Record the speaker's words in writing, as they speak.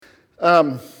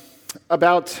Um,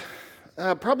 about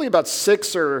probably about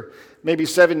 6 or maybe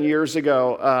 7 years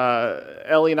ago,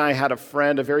 Ellie and I had a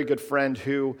very good friend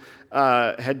who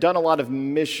had done a lot of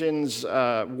missions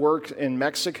work in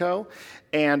Mexico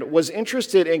and was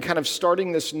interested in kind of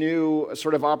starting this new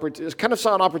sort of opportunity, kind of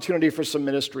saw an opportunity for some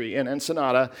ministry in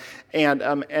Ensenada,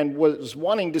 and was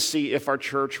wanting to see if our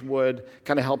church would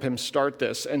kind of help him start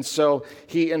this. And so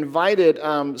he invited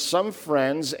some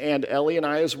friends and Ellie and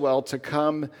I as well to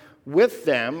come with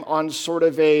them on sort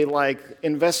of a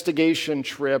investigation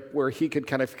trip where he could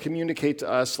kind of communicate to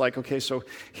us okay, so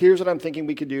here's what I'm thinking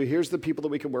we could do, here's the people that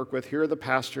we could work with, here are the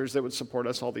pastors that would support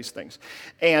us, all these things.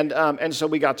 And so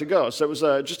we got to go. So it was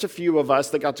just a few of us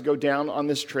that got to go down on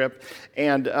this trip,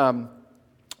 and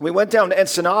we went down to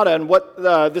Ensenada, and what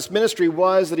this ministry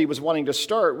was that he was wanting to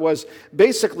start was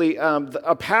basically a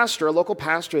local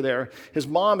pastor there. His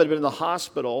mom had been in the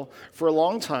hospital for a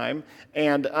long time,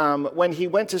 and when he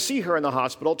went to see her in the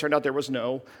hospital, it turned out there was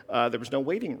no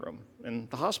waiting room in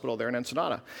the hospital there in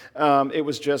Ensenada. It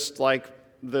was just like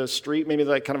the street, maybe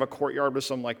like kind of a courtyard with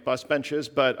some bus benches,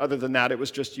 but other than that, it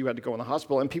was just you had to go in the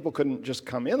hospital, and people couldn't just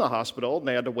come in the hospital,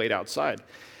 they had to wait outside.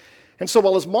 And so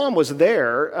while his mom was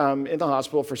there in the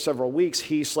hospital for several weeks,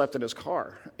 he slept in his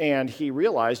car. And he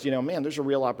realized, man, there's a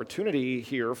real opportunity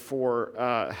here for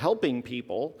helping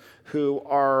people who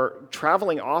are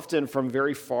traveling often from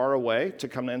very far away to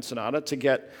come to Ensenada to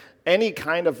get any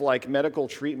kind of medical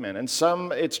treatment. And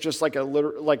some, it's just like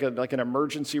an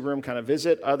emergency room kind of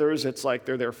visit. Others, it's like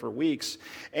they're there for weeks.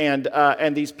 And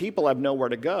these people have nowhere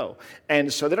to go.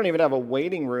 And so they don't even have a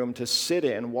waiting room to sit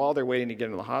in while they're waiting to get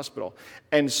into the hospital.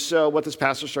 And so what this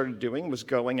pastor started doing was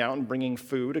going out and bringing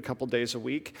food a couple days a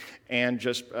week and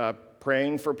just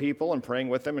praying for people and praying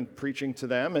with them and preaching to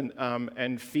them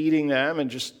and feeding them and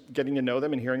just getting to know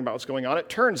them and hearing about what's going on. It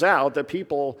turns out that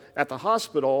people at the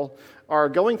hospital are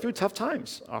going through tough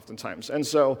times oftentimes. And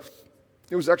so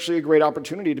it was actually a great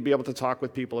opportunity to be able to talk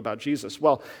with people about Jesus.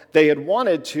 Well, they had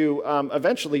wanted to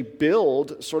eventually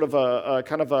build sort of a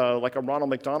Ronald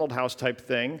McDonald House type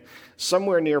thing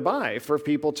somewhere nearby for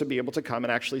people to be able to come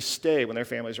and actually stay when their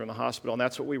families are in the hospital. And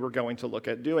that's what we were going to look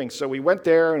at doing. So we went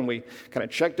there and we kind of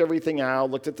checked everything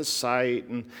out, looked at the site,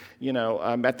 and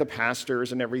met the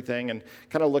pastors and everything, and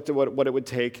kind of looked at what it would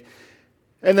take.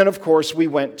 And then, of course, we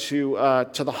went to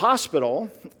the hospital,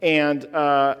 and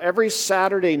every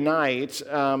Saturday night,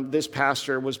 this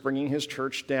pastor was bringing his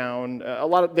church down.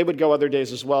 They would go other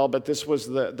days as well, but this was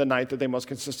the night that they most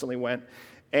consistently went.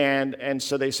 And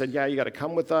so they said, yeah, you got to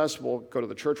come with us. We'll go to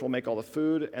the church, we'll make all the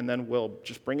food, and then we'll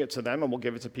just bring it to them, and we'll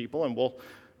give it to people, and we'll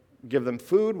give them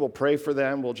food, we'll pray for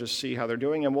them, we'll just see how they're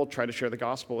doing, and we'll try to share the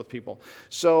gospel with people.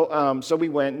 So we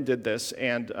went and did this,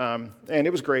 and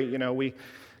it was great. We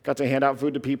got to hand out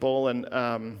food to people, and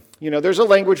there's a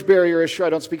language barrier issue. I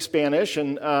don't speak Spanish,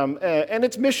 and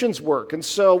it's missions work. And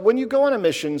so when you go on a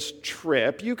missions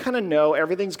trip, you kind of know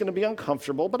everything's going to be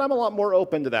uncomfortable, but I'm a lot more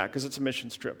open to that because it's a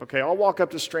missions trip. Okay, I'll walk up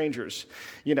to strangers,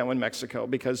 in Mexico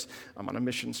because I'm on a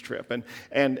missions trip,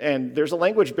 and there's a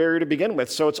language barrier to begin with,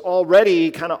 so it's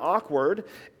already kind of awkward.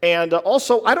 And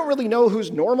also, I don't really know who's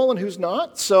normal and who's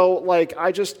not, so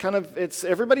I just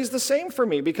everybody's the same for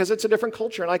me because it's a different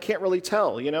culture, and I can't really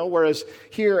tell, whereas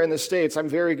here in the States, I'm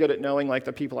very good at knowing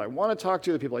the people I want to talk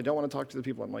to, the people I don't want to talk to, the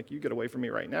people I'm you get away from me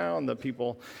right now, and the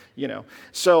people,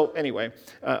 So anyway,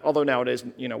 although nowadays,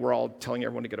 we're all telling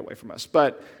everyone to get away from us.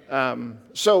 But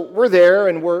so we're there,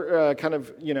 and we're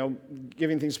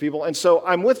giving things to people. And so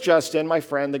I'm with Justin, my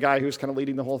friend, the guy who's kind of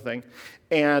leading the whole thing.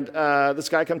 And this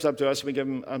guy comes up to us, and we give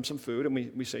him some food, and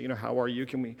we say, how are you?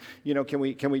 Can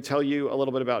we tell you a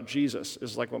little bit about Jesus?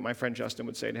 Is what my friend Justin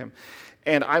would say to him.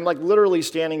 And I'm literally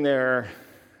standing there,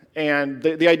 and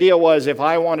the idea was if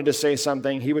I wanted to say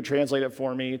something, he would translate it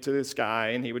for me to this guy,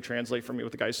 and he would translate for me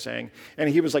what the guy's saying. And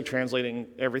he was translating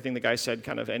everything the guy said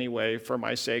kind of anyway for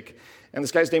my sake. And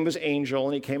this guy's name was Angel,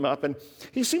 and he came up, and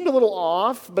he seemed a little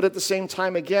off, but at the same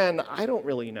time, again, I don't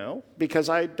really know, because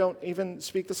I don't even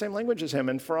speak the same language as him,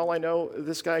 and for all I know,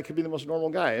 this guy could be the most normal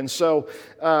guy. And so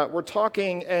we're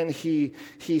talking, and he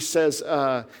says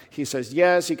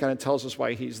yes, he kind of tells us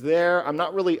why he's there. I'm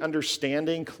not really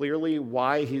understanding clearly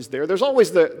why he's there. There's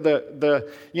always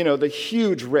the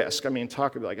huge risk. I mean,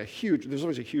 there's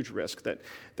always a huge risk that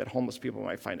homeless people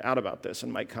might find out about this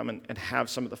and might come and have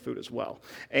some of the food as well.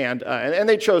 And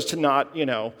they chose to not,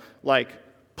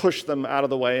 push them out of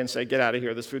the way and say, get out of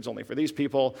here, this food's only for these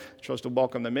people. I'm supposed to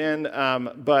welcome them in.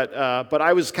 But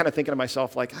I was kind of thinking to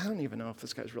myself, like, I don't even know if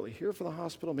this guy's really here for the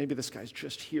hospital. Maybe this guy's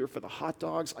just here for the hot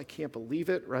dogs. I can't believe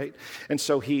it, right? And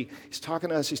so he's talking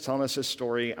to us, he's telling us his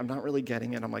story. I'm not really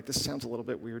getting it. I'm like, this sounds a little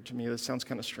bit weird to me. This sounds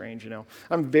kind of strange,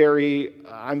 I'm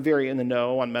very in the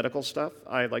know on medical stuff.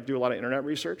 I do a lot of internet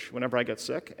research whenever I get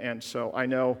sick, and so I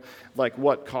know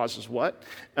what causes what.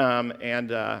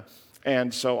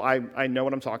 And so I know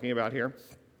what I'm talking about here.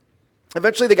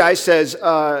 Eventually the guy says,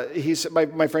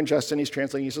 my friend Justin, he's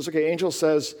translating, he says, okay, Angel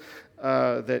says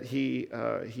that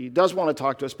he does want to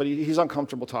talk to us, but he's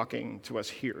uncomfortable talking to us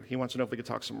here. He wants to know if we could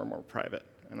talk somewhere more private.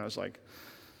 And I was like,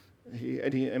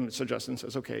 and so Justin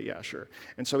says, okay, yeah, sure.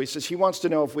 And so he says he wants to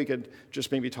know if we could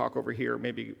just maybe talk over here,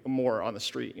 maybe more on the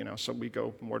street, so we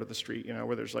go more to the street,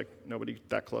 where there's nobody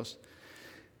that close.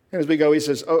 And as we go, he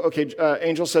says, oh, okay,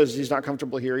 Angel says he's not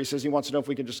comfortable here. He says he wants to know if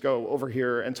we could just go over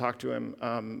here and talk to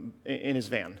him in his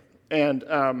van.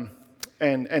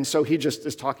 And so he just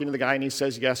is talking to the guy, and he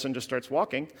says yes and just starts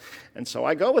walking. And so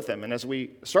I go with him. And as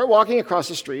we start walking across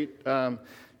the street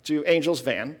to Angel's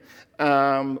van,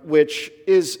 which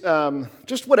is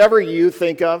just whatever you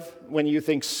think of when you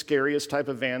think scariest type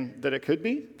of van that it could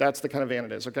be. That's the kind of van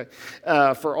it is, okay?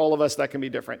 For all of us, that can be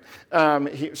different.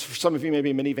 For some of you,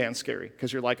 maybe minivan scary,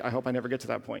 because you're like, I hope I never get to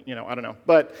that point, I don't know.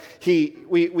 But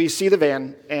we see the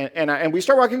van, and we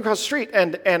start walking across the street,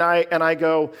 and I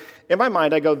go, in my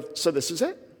mind, I go, so this is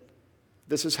it?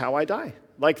 This is how I die.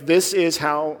 This is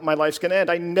how my life's going to end.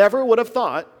 I never would have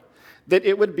thought that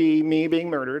it would be me being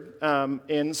murdered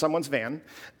in someone's van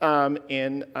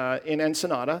in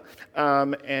Ensenada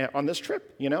on this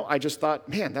trip. I just thought,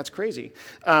 man, that's crazy.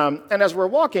 And as we're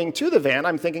walking to the van,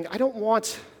 I'm thinking, I don't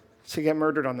want to get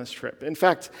murdered on this trip. In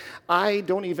fact, I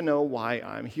don't even know why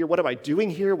I'm here. What am I doing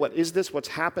here? What is this? What's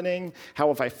happening? How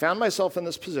have I found myself in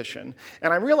this position?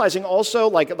 And I'm realizing also,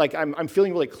 I'm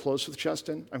feeling really close with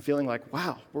Justin. I'm feeling like,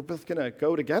 wow, we're both gonna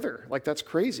go together. That's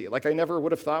crazy. I never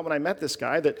would have thought when I met this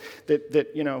guy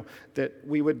that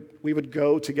we would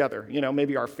go together.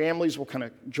 Maybe our families will kind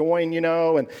of join,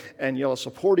 and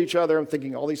support each other. I'm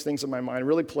thinking all these things in my mind,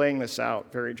 really playing this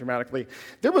out very dramatically.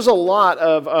 There was a lot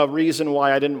of reason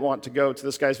why I didn't want to go to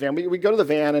this guy's van. We go to the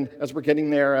van, and as we're getting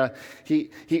there,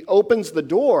 he opens the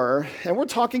door, and we're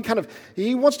talking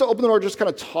he wants to open the door, just kind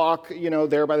of talk,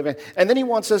 there by the van. And then he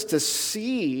wants us to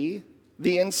see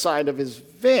the inside of his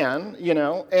van,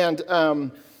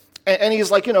 and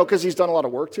he's like, because he's done a lot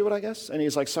of work to it, I guess. And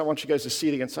he's like, so I want you guys to see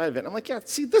the inside of it. And I'm like, yeah,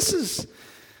 see, this is,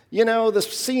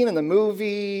 this scene in the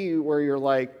movie where you're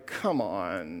like, come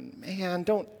on, man,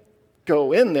 don't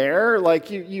go in there,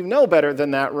 you know better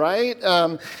than that, right?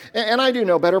 And I do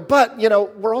know better, but,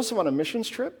 we're also on a missions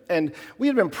trip, and we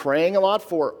had been praying a lot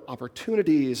for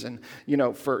opportunities and,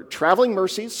 for traveling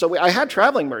mercies. So I had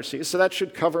traveling mercies, so that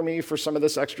should cover me for some of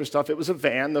this extra stuff. It was a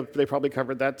van, they probably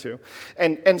covered that too.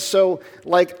 And so,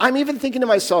 I'm even thinking to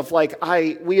myself,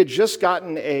 we had just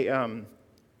gotten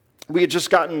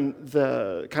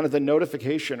the kind of the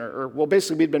notification, or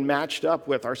basically we'd been matched up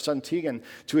with our son Tegan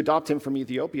to adopt him from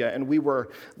Ethiopia, and we were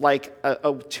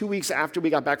 2 weeks after we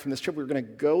got back from this trip, we were going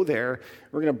to go there,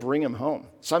 we were going to bring him home.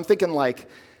 So I'm thinking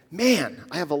man,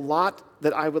 I have a lot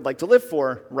that I would like to live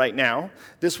for right now.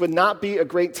 This would not be a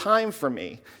great time for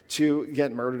me to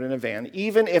get murdered in a van,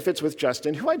 even if it's with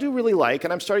Justin, who I do really like,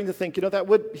 and I'm starting to think,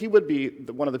 he would be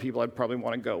one of the people I'd probably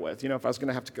want to go with, if I was going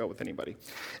to have to go with anybody.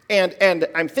 And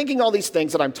I'm thinking all these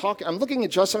things that I'm looking at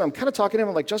Justin, I'm kind of talking to him,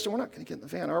 I'm like, Justin, we're not going to get in the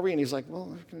van, are we? And he's like, well,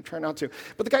 we're going to try not to.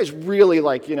 But the guy's really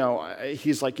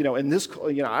he's like, in this,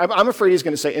 I'm afraid he's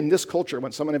going to say, in this culture,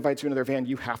 when someone invites you into their van,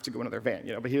 you have to go into their van,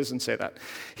 but he doesn't say that.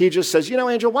 He just says,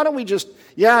 Angel, why don't we just,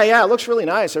 yeah, it looks really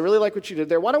nice. I really like what you did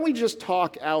there. Why don't we just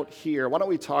talk out here? Why don't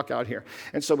we talk out here?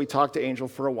 And so we talked to Angel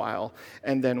for a while,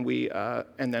 and then we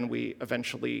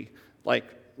eventually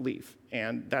leave.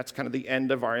 And that's kind of the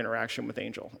end of our interaction with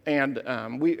Angel. And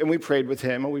we prayed with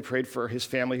him, and we prayed for his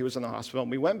family who was in the hospital.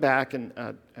 And we went back, and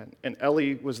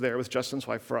Ellie was there with Justin's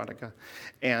wife, Veronica.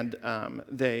 And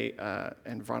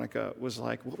and Veronica was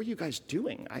like, what were you guys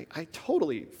doing? I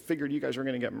totally figured you guys were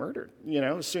going to get murdered,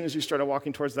 as soon as you started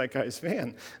walking towards that guy's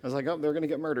van. I was like, oh, they're going to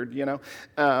get murdered, And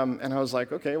I was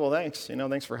like, okay, well, thanks,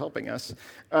 thanks for helping us.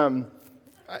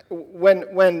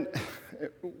 When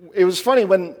it was funny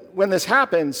when this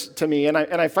happens to me, and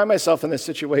I find myself in this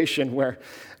situation where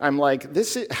I'm like,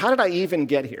 how did I even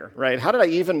get here, right? How did I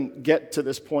even get to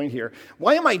this point here?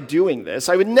 Why am I doing this?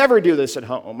 I would never do this at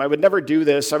home. I would never do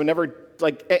this. I would never,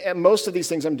 most of these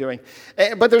things I'm doing.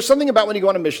 But there's something about when you go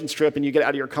on a missions trip and you get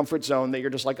out of your comfort zone that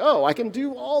you're just like, oh, I can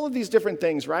do all of these different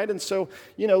things, right? And so,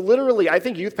 literally, I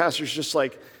think youth pastors just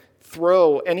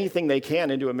throw anything they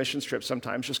can into a missions trip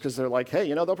sometimes just because they're like,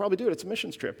 hey, they'll probably do it. It's a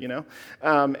missions trip,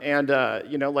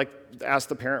 like ask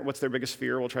the parent what's their biggest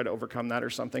fear. We'll try to overcome that or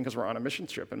something because we're on a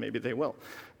missions trip, and maybe they will.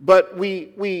 But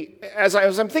as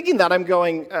I'm thinking that, I'm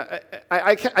going,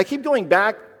 I keep going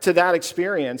back to that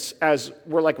experience as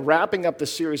we're like wrapping up the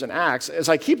series in Acts, as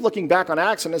I keep looking back on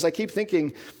Acts, and as I keep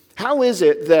thinking, how is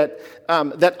it that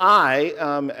I,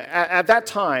 at that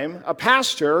time, a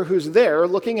pastor who's there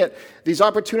looking at these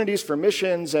opportunities for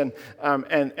missions and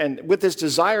with this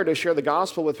desire to share the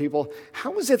gospel with people,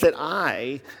 how is it that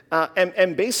I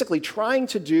am basically trying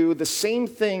to do the same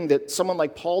thing that someone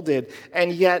like Paul did,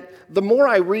 and yet the more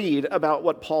I read about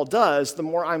what Paul does, the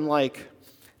more I'm like,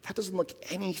 that doesn't look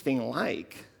anything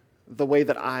like the way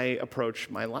that I approach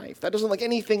my life. That doesn't look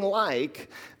anything like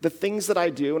the things that I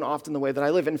do and often the way that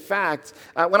I live. In fact,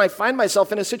 when I find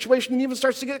myself in a situation that even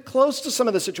starts to get close to some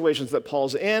of the situations that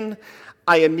Paul's in,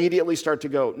 I immediately start to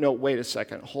go, no, wait a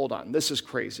second, hold on. This is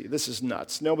crazy. This is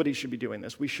nuts. Nobody should be doing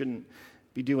this. We shouldn't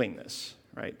be doing this,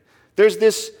 right? There's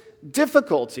this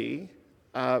difficulty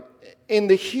in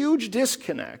the huge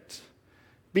disconnect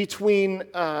between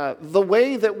the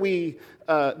way that we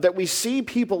see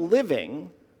people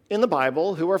living in the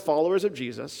Bible who are followers of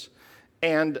Jesus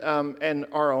and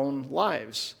our own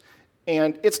lives.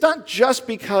 And it's not just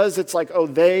because it's like, oh,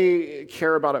 they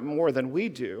care about it more than we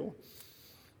do,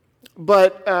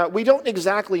 but we don't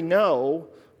exactly know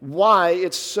why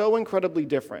it's so incredibly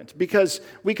different. Because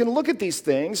we can look at these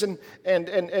things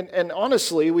and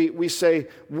honestly, we say,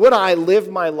 would I live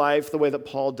my life the way that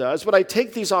Paul does? Would I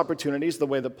take these opportunities the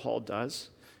way that Paul does?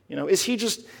 Is he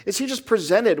just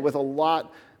presented with a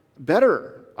lot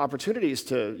better opportunities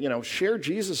to, share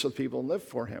Jesus with people and live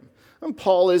for him? And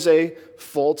Paul is a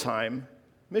full-time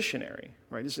missionary,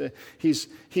 right?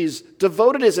 He's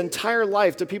devoted his entire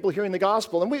life to people hearing the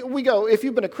gospel. And we go, if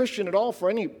you've been a Christian at all for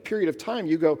any period of time,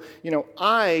 you go,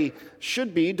 I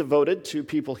should be devoted to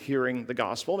people hearing the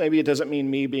gospel. Maybe it doesn't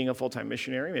mean me being a full-time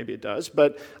missionary. Maybe it does.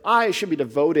 But I should be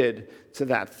devoted to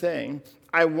that thing.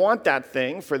 I want that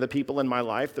thing for the people in my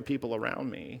life, the people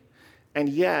around me. And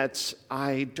yet,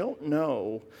 I don't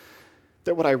know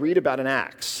that what I read about in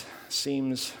Acts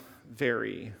seems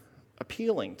very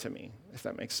appealing to me, if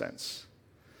that makes sense.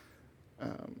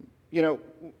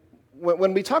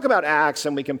 When we talk about Acts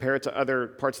and we compare it to other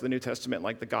parts of the New Testament,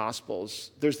 like the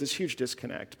Gospels, there's this huge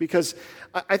disconnect. Because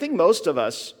I think most of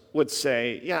us would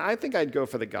say, yeah, I think I'd go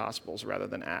for the Gospels rather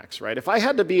than Acts, right? If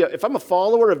I'm a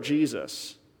follower of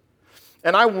Jesus,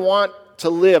 and I want to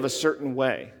live a certain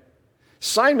way,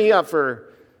 sign me up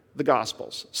for the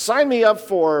Gospels. Sign me up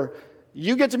for,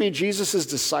 you get to be Jesus'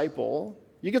 disciple.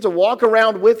 You get to walk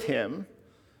around with him,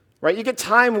 right? You get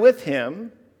time with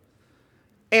him.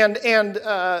 And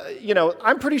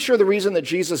I'm pretty sure the reason that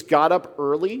Jesus got up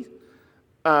early,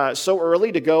 so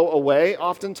early to go away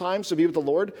oftentimes to be with the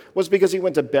Lord, was because he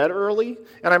went to bed early.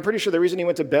 And I'm pretty sure the reason he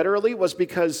went to bed early was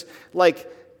because,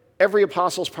 every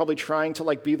apostle's probably trying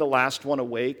to be the last one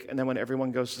awake, and then when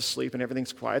everyone goes to sleep and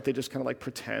everything's quiet, they just kind of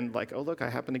pretend oh, look, I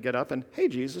happen to get up, and hey,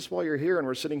 Jesus, while you're here and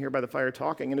we're sitting here by the fire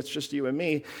talking and it's just you and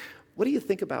me, what do you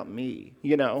think about me?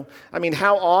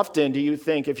 How often do you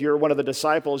think, if you're one of the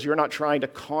disciples, you're not trying to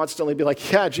constantly be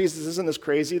yeah, Jesus, isn't this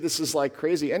crazy? This is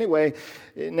crazy. Anyway,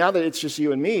 now that it's just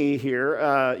you and me here,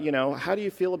 how do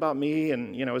you feel about me?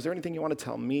 And, is there anything you want to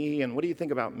tell me? And what do you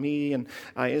think about me? And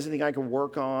is there anything I can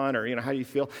work on? Or, how do you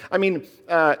feel?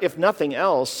 If nothing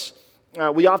else,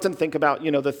 we often think about,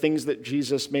 the things that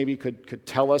Jesus maybe could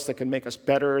tell us that can make us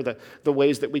better, the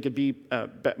ways that we could be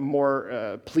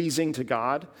more pleasing to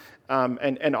God.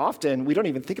 And often we don't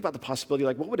even think about the possibility,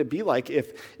 what would it be like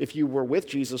if you were with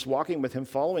Jesus, walking with him,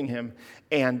 following him,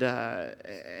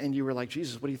 and you were like,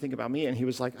 Jesus, what do you think about me? And he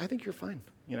was like, I think you're fine.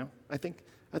 I think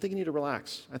you need to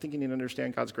relax. I think you need to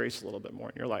understand God's grace a little bit more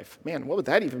in your life. Man, what would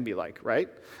that even be like, right?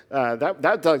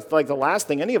 That's the last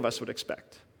thing any of us would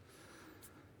expect.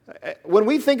 When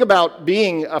we think about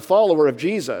being a follower of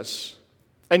Jesus,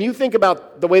 and you think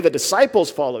about the way the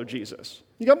disciples followed Jesus,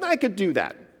 you go, I could do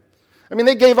that.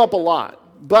 They gave up a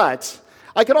lot, but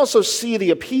I could also see the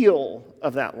appeal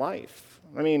of that life.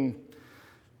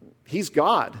 He's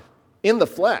God in the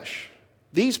flesh.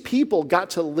 These people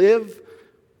got to live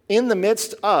in the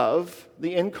midst of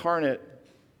the incarnate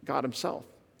God himself.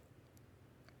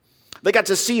 They got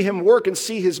to see him work and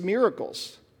see his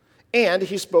miracles. And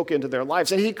he spoke into their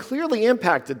lives. And he clearly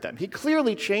impacted them. He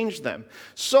clearly changed them.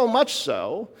 So much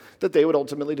so that they would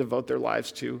ultimately devote their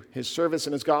lives to his service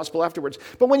and his gospel afterwards.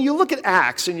 But when you look at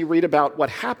Acts and you read about what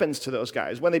happens to those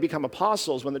guys, when they become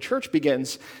apostles, when the church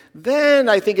begins, then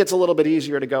I think it's a little bit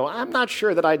easier to go, I'm not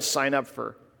sure that I'd sign up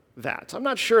for that. I'm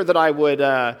not sure that I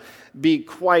would be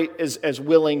quite as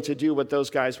willing to do what those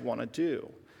guys want to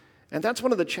do. And that's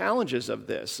one of the challenges of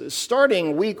this. Is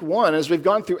starting week 1, as we've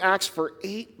gone through Acts for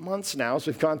 8 months now, as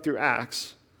we've gone through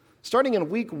Acts, starting in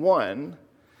week 1,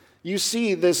 you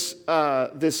see these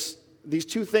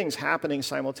two things happening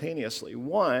simultaneously.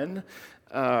 One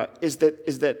is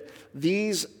that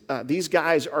these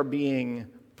guys are being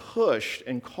pushed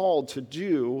and called to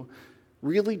do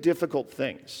really difficult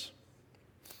things.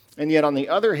 And yet, on the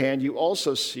other hand, you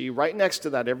also see right next to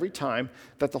that every time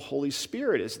that the Holy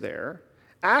Spirit is there,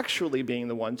 actually being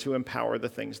the one to empower the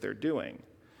things they're doing.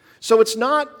 So it's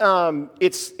not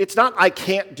I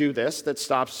can't do this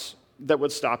that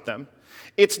would stop them.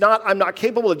 It's not I'm not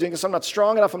capable of doing this, I'm not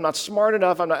strong enough, I'm not smart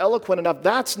enough, I'm not eloquent enough.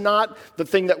 That's not the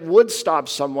thing that would stop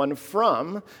someone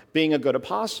from being a good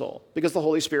apostle, because the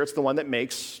Holy Spirit's the one that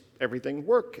makes everything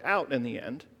work out in the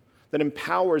end, that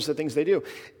empowers the things they do.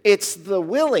 It's the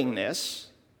willingness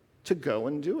to go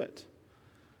and do it.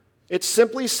 It's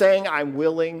simply saying, I'm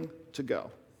willing to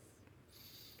go.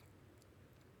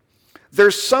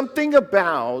 There's something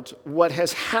about what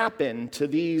has happened to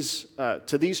these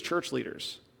church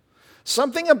leaders,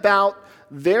 something about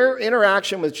their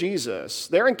interaction with Jesus,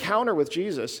 their encounter with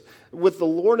Jesus, with the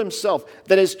Lord himself,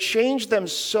 that has changed them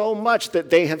so much that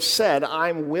they have said,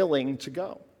 I'm willing to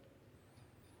go.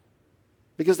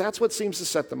 Because that's what seems to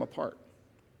set them apart.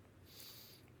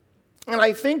 And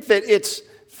I think that it's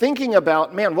thinking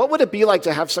about, man, what would it be like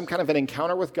to have some kind of an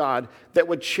encounter with God that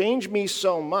would change me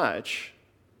so much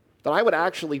that I would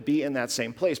actually be in that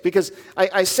same place? Because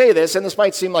I say this, and this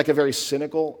might seem like a very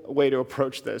cynical way to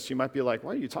approach this. You might be like,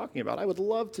 what are you talking about? I would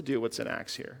love to do what's in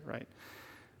Acts here, right?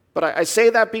 But I say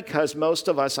that because most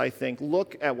of us, I think,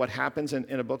 look at what happens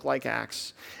in a book like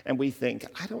Acts, and we think,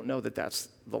 I don't know that that's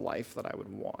the life that I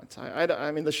would want.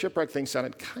 I mean, the shipwreck thing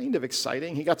sounded kind of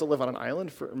exciting. He got to live on an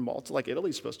island in Malta, like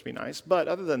Italy's supposed to be nice. But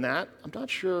other than that, I'm not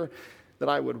sure that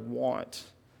I would want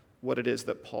what it is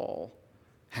that Paul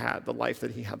had, the life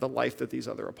that he had, the life that these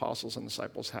other apostles and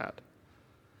disciples had.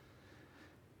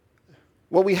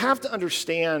 What we have to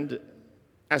understand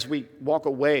as we walk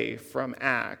away from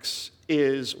Acts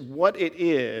is what it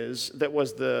is that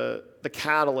was the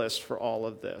catalyst for all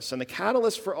of this. And the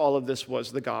catalyst for all of this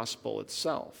was the gospel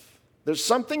itself. There's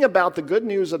something about the good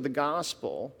news of the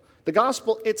gospel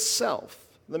itself,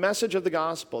 the message of the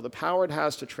gospel, the power it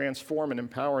has to transform and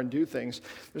empower and do things.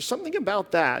 There's something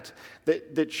about that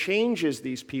changes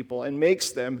these people and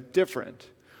makes them different.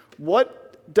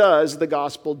 What does the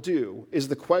gospel do is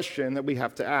the question that we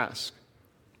have to ask.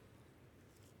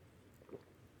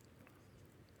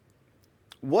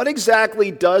 What exactly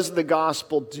does the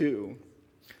gospel do?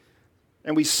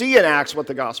 And we see in Acts what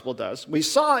the gospel does. We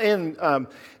saw in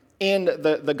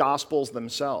the gospels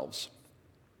themselves.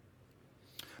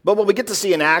 But what we get to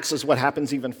see in Acts is what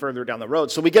happens even further down the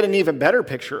road. So we get an even better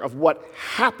picture of what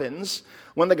happens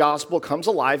when the gospel comes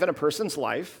alive in a person's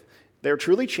life. They're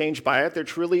truly changed by it. They're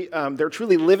truly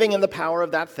living in the power of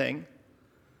that thing.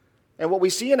 And what we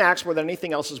see in Acts more than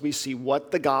anything else is we see what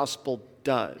the gospel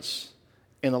does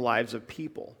in the lives of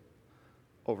people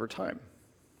over time.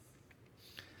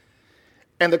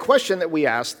 And the question that we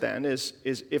ask then is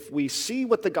if we see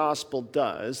what the gospel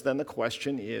does, then the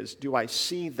question is, do I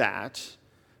see that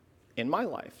in my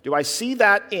life? Do I see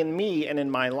that in me and in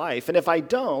my life? And if I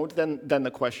don't, then the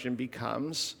question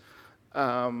becomes,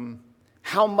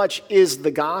 how much is the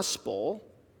gospel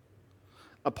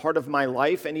a part of my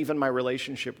life and even my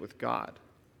relationship with God?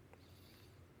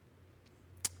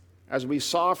 As we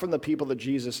saw from the people that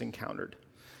Jesus encountered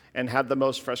and had the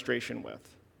most frustration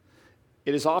with,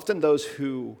 it is often those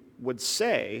who would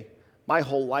say, my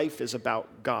whole life is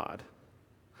about God,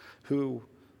 who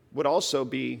would also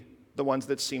be the ones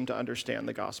that seem to understand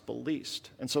the gospel least.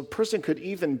 And so a person could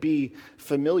even be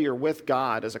familiar with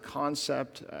God as a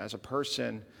concept, as a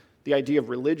person, the idea of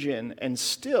religion, and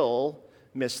still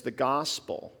miss the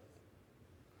gospel,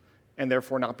 and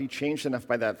therefore not be changed enough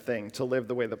by that thing to live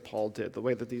the way that Paul did, the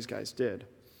way that these guys did.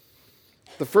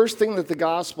 The first thing that the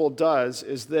gospel does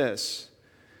is this.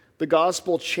 The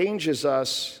gospel changes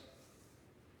us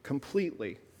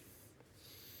completely.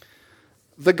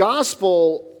 The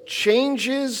gospel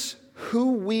changes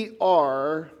who we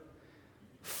are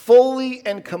fully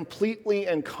and completely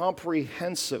and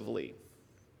comprehensively.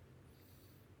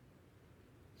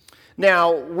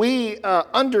 Now, we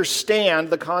understand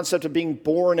the concept of being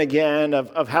born again,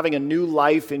 of having a new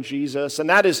life in Jesus, and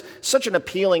that is such an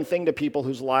appealing thing to people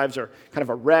whose lives are kind of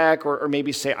a wreck, or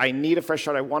maybe say, I need a fresh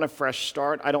start, I want a fresh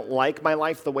start, I don't like my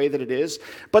life the way that it is.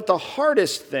 But the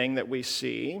hardest thing that we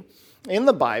see in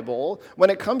the Bible,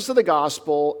 when it comes to the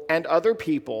gospel and other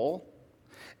people,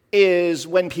 is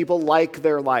when people like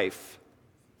their life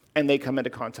and they come into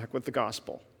contact with the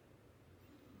gospel.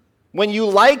 When you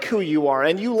like who you are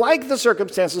and you like the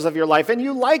circumstances of your life and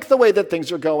you like the way that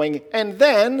things are going, and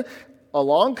then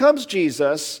along comes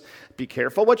Jesus, be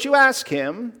careful what you ask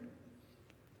him,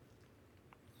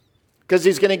 because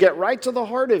he's going to get right to the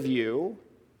heart of you.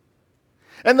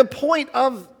 And the point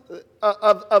of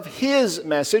his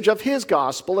message, of his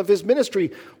gospel, of his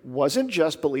ministry, wasn't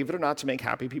just, believe it or not, to make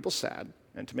happy people sad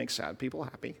and to make sad people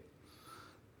happy.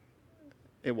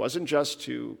 It wasn't just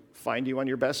to find you on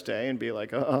your best day and be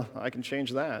like, I can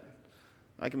change that.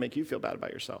 I can make you feel bad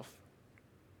about yourself.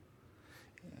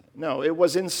 No, it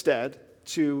was instead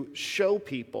to show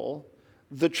people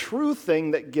the true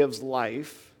thing that gives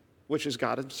life, which is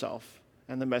God himself,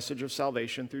 and the message of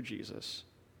salvation through Jesus.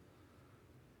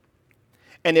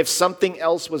 And if something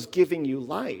else was giving you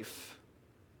life,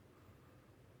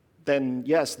 then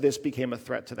yes, this became a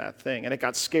threat to that thing. And it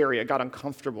got scary, it got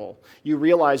uncomfortable. You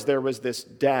realized there was this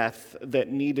death that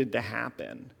needed to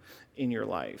happen in your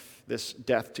life, this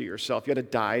death to yourself. You had to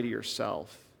die to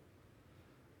yourself.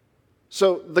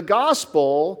 So the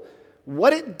gospel,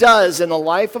 what it does in the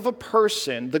life of a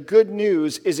person, the good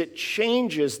news, is it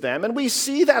changes them. And we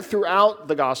see that throughout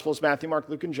the Gospels, Matthew, Mark,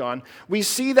 Luke, and John. We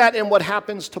see that in what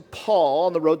happens to Paul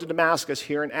on the road to Damascus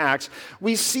here in Acts.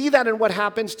 We see that in what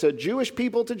happens to Jewish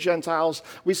people, to Gentiles.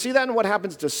 We see that in what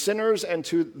happens to sinners and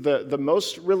to the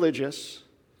most religious.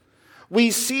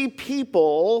 We see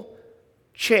people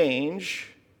change,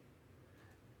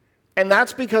 and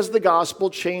that's because the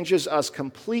gospel changes us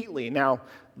completely. Now,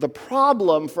 the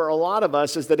problem for a lot of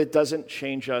us is that it doesn't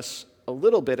change us a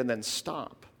little bit and then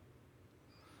stop.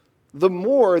 The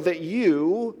more that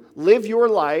you live your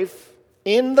life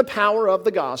in the power of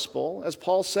the gospel, as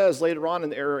Paul says later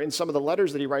on in some of the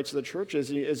letters that he writes to the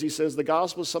churches, as he says, the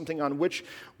gospel is something on which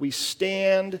we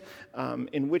stand,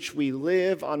 in which we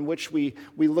live, on which we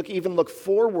even look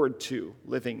forward to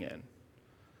living in.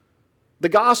 The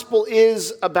gospel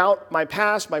is about my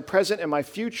past, my present, and my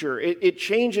future. It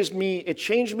changes me. It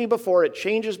changed me before. It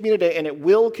changes me today, and it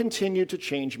will continue to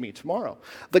change me tomorrow.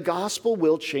 The gospel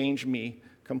will change me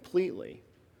completely.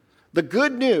 The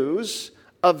good news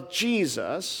of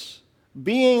Jesus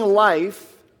being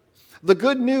life, the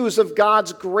good news of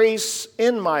God's grace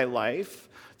in my life,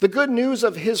 the good news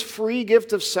of his free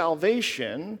gift of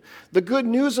salvation, the good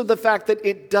news of the fact that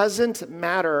it doesn't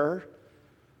matter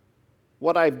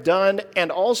what I've done,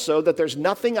 and also that there's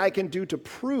nothing I can do to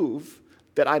prove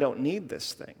that I don't need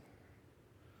this thing.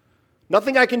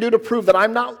 Nothing I can do to prove that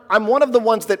I'm one of the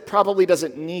ones that probably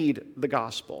doesn't need the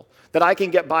gospel, that I can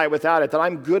get by without it, that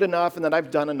I'm good enough and that I've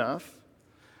done enough.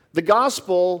 The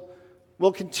gospel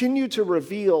will continue to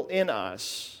reveal in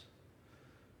us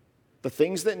the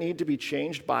things that need to be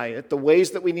changed by it, the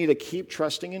ways that we need to keep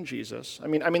trusting in Jesus. I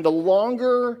mean, the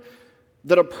longer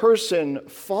that a person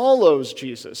follows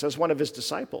Jesus as one of his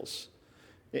disciples,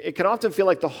 it can often feel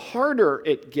like the harder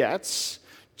it gets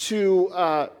to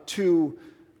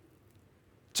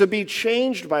be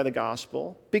changed by the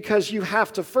gospel, because you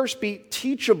have to first be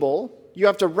teachable. You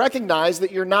have to recognize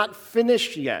that you're not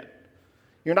finished yet.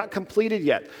 You're not completed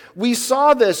yet. We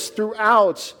saw this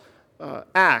throughout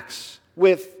Acts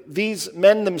with these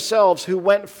men themselves who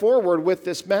went forward with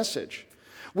this message.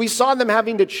 We saw them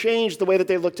having to change the way that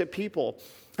they looked at people,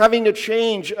 having to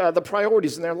change the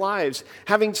priorities in their lives,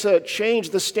 having to change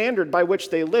the standard by which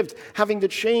they lived, having to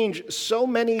change so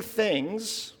many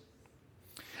things.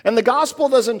 And the gospel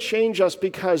doesn't change us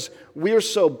because we're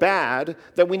so bad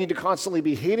that we need to constantly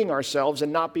be hating ourselves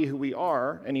and not be who we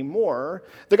are anymore.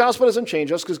 The gospel doesn't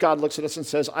change us because God looks at us and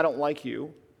says, I don't like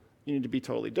you. You need to be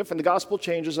totally different. The gospel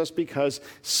changes us because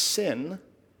sin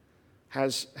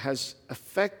has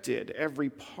affected every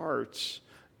part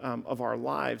of our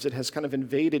lives. It has kind of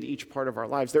invaded each part of our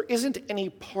lives. There isn't any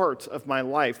part of my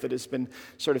life that has been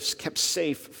sort of kept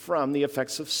safe from the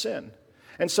effects of sin.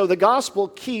 And so the gospel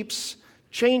keeps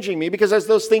changing me, because as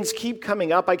those things keep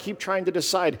coming up, I keep trying to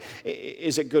decide,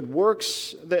 is it good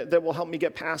works that will help me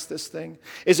get past this thing?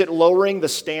 Is it lowering the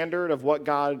standard of what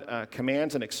God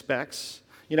commands and expects?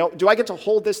 You know, do I get to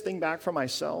hold this thing back for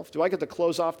myself? Do I get to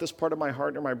close off this part of my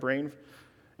heart or my brain?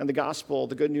 And the gospel,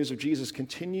 the good news of Jesus,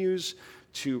 continues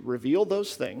to reveal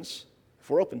those things, if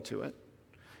we're open to it,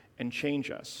 and change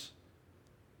us.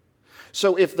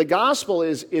 So if the gospel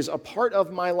is a part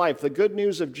of my life, the good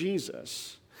news of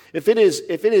Jesus, if it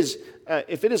is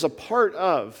a part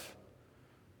of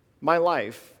my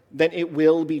life, then it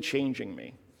will be changing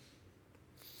me.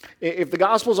 If the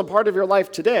gospel is a part of your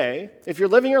life today, if you're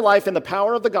living your life in the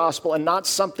power of the gospel and not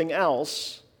something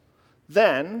else,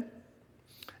 then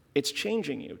it's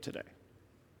changing you today.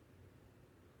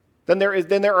 then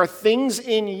there are things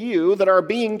in you that are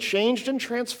being changed and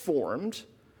transformed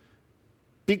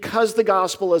because the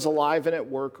gospel is alive and at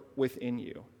work within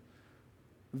you.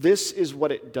 This is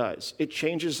what it does. It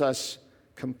changes us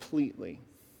completely.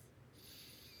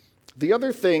 The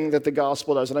other thing that the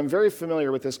gospel does, and I'm very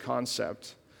familiar with this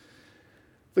concept,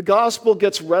 the gospel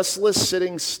gets restless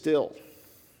sitting still.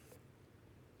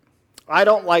 I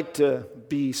don't like to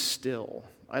be still.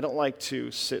 I don't like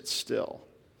to sit still.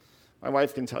 My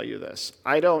wife can tell you this.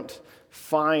 I don't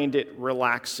find it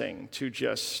relaxing to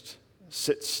just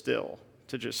sit still,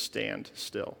 to just stand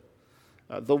still.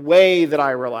 The way that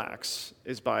I relax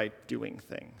is by doing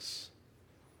things.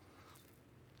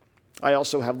 I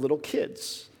also have little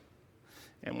kids.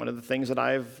 And one of the things that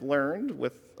I've learned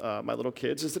with my little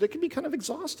kids is that it can be kind of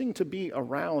exhausting to be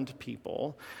around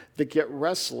people that get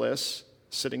restless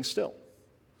sitting still.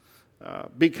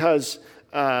 Because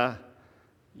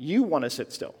you want to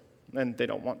sit still, and they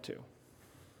don't want to.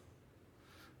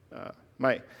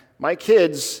 My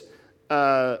kids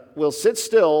will sit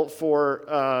still for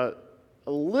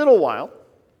a little while,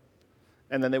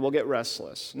 and then they will get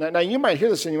restless. Now, you might hear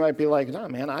this and you might be like, no,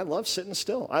 man, I love sitting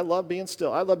still. I love being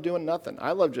still. I love doing nothing.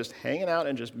 I love just hanging out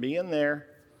and just being there.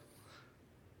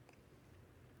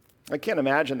 I can't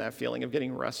imagine that feeling of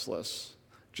getting restless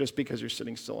just because you're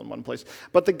sitting still in one place.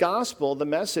 But the gospel, the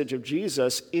message of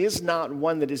Jesus, is not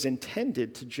one that is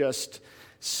intended to just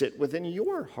sit within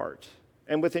your heart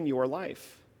and within your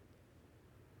life.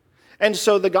 And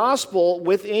so the gospel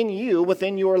within you,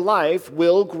 within your life,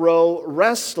 will grow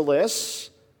restless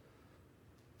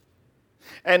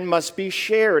and must be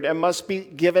shared and must be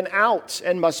given out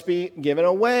and must be given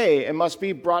away and must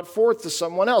be brought forth to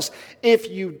someone else. If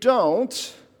you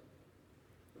don't,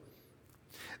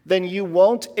 then you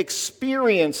won't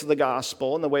experience the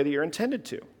gospel in the way that you're intended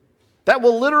to. That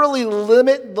will literally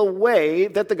limit the way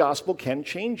that the gospel can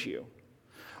change you.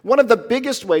 One of the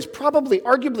biggest ways, probably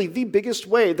arguably the biggest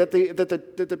way that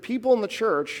the people in the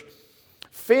church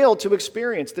fail to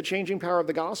experience the changing power of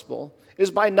the gospel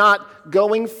is by not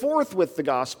going forth with the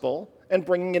gospel and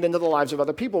bringing it into the lives of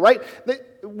other people, right?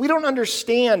 We don't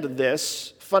understand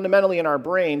this fundamentally in our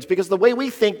brains because the way we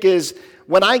think is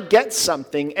when I get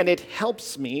something and it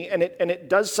helps me and it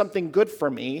does something good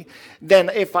for me, then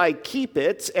if I keep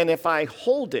it and if I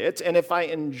hold it and if I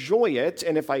enjoy it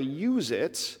and if I use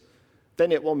it,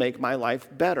 then it will make my life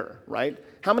better, right?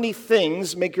 How many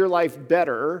things make your life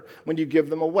better when you give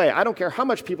them away? I don't care how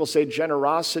much people say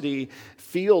generosity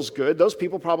feels good. Those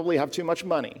people probably have too much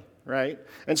money, right?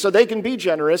 And so they can be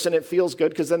generous and it feels good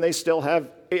because then they still have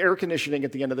air conditioning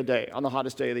at the end of the day on the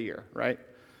hottest day of the year, right?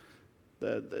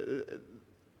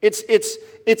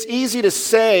 It's easy to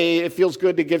say it feels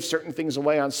good to give certain things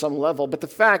away on some level, but the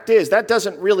fact is that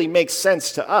doesn't really make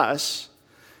sense to us.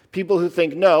 People who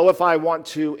think, no, if I want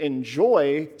to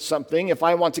enjoy something, if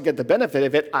I want to get the benefit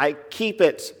of it, I keep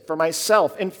it for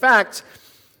myself. In fact,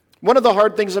 one of the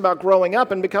hard things about growing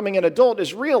up and becoming an adult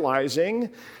is realizing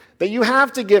that you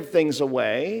have to give things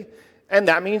away, and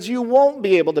that means you won't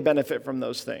be able to benefit from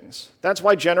those things. That's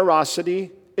why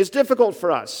generosity is difficult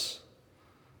for us.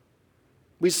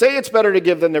 We say it's better to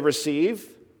give than to receive,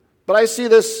 but I see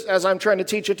this as I'm trying to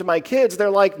teach it to my kids. They're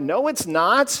like, no, it's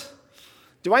not.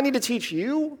 Do I need to teach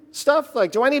you stuff?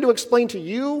 Like, do I need to explain to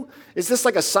you? Is this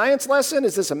like a science lesson?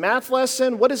 Is this a math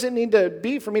lesson? What does it need to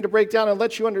be for me to break down and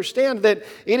let you understand that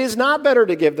it is not better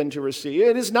to give than to receive?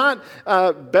 It is not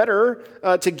better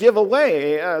to give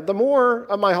away. The more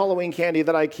of my Halloween candy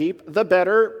that I keep, the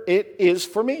better it is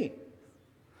for me.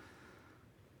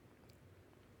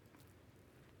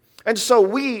 And so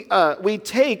we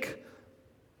take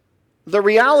the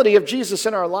reality of Jesus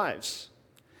in our lives,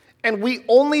 and we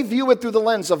only view it through the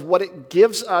lens of what it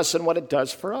gives us and what it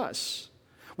does for us.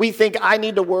 We think, I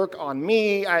need to work on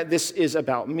me. This is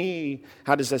about me.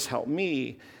 How does this help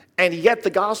me? And yet the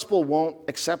gospel won't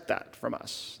accept that from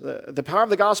us. The power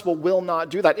of the gospel will not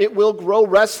do that. It will grow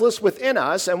restless within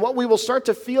us, and what we will start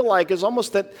to feel like is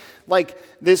almost that, like,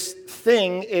 this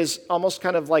thing is almost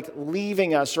kind of like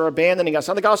leaving us or abandoning us.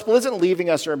 Now, the gospel isn't leaving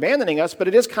us or abandoning us, but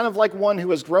it is kind of like one who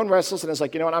has grown restless and is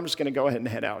like, you know what, I'm just going to go ahead and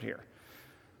head out here.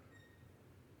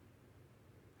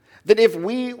 That if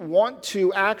we want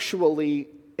to actually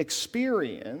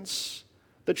experience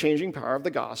the changing power of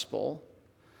the gospel,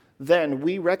 then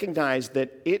we recognize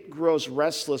that it grows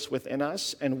restless within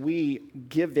us and we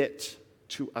give it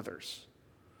to others.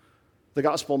 The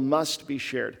gospel must be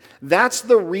shared. That's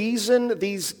the reason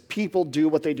these people do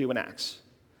what they do in Acts.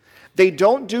 They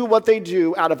don't do what they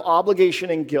do out of obligation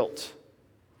and guilt.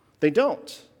 They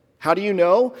don't. How do you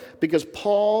know? Because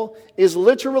Paul is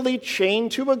literally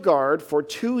chained to a guard for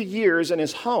 2 years in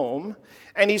his home,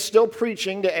 and he's still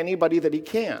preaching to anybody that he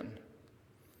can.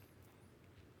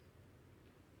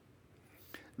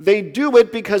 They do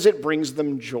it because it brings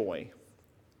them joy.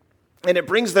 And it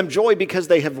brings them joy because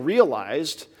they have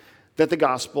realized that the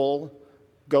gospel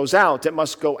goes out. It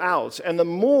must go out. And the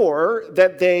more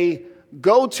that they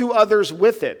go to others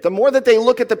with it, the more that they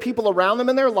look at the people around them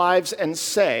in their lives and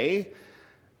say,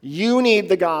 you need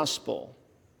the gospel.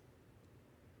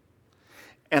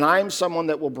 And I'm someone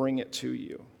that will bring it to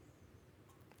you.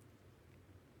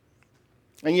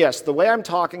 And yes, the way I'm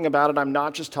talking about it, I'm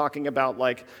not just talking about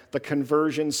like the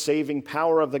conversion, saving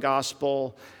power of the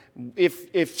gospel.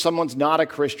 If someone's not a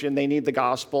Christian, they need the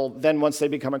gospel. Then once they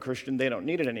become a Christian, they don't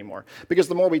need it anymore. Because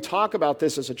the more we talk about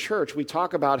this as a church, we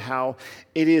talk about how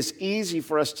it is easy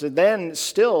for us to then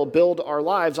still build our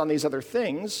lives on these other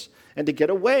things and to get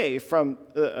away from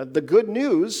the good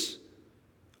news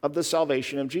of the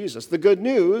salvation of Jesus. The good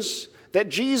news that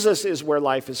Jesus is where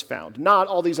life is found, not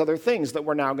all these other things that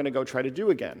we're now going to go try to do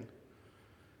again.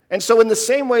 And so in the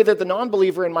same way that the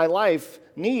non-believer in my life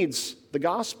needs the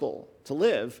gospel to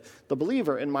live, the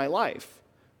believer in my life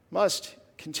must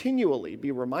continually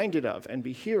be reminded of and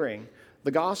be hearing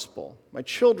the gospel. My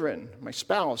children, my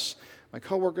spouse, my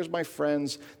coworkers, my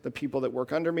friends, the people that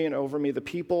work under me and over me, the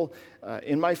people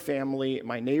in my family,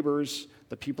 my neighbors,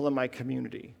 the people in my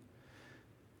community.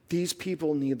 These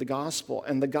people need the gospel,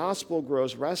 and the gospel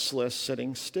grows restless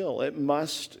sitting still. It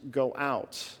must go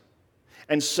out.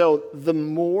 And so the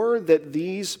more that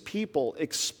these people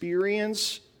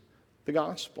experience the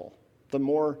gospel, the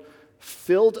more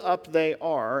filled up they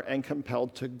are and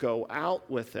compelled to go out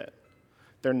with it.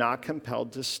 They're not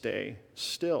compelled to stay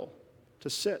still, to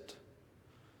sit.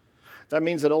 That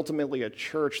means that ultimately a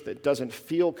church that doesn't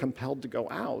feel compelled to go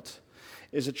out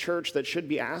is a church that should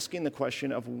be asking the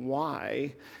question of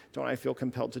why don't I feel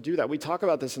compelled to do that? We talk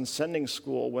about this in sending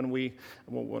school when we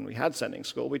had sending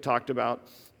school. We talked about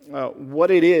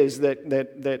what it is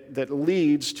that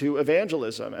leads to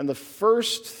evangelism. And the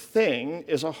first thing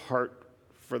is a heart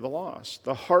for the lost,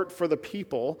 the heart for the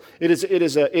people. It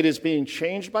is being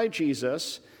changed by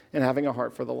Jesus and having a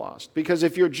heart for the lost. Because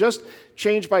if you're just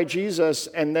changed by Jesus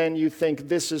and then you think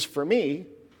this is for me,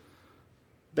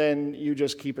 then you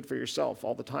just keep it for yourself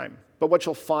all the time. But what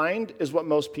you'll find is what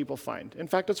most people find. In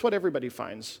fact, it's what everybody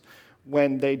finds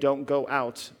when they don't go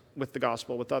out with the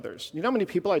gospel with others. You know how many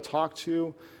people I talk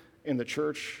to in the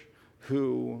church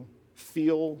who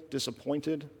feel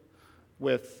disappointed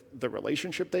with the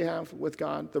relationship they have with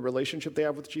God, the relationship they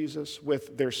have with Jesus,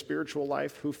 with their spiritual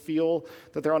life, who feel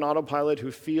that they're on autopilot,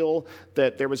 who feel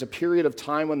that there was a period of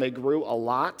time when they grew a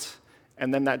lot,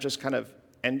 and then that just kind of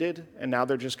ended, and now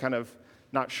they're just kind of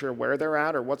not sure where they're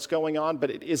at or what's going on, but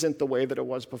it isn't the way that it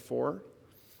was before.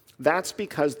 That's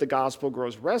because the gospel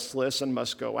grows restless and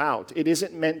must go out. It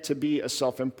isn't meant to be a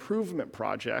self-improvement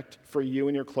project for you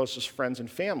and your closest friends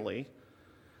and family,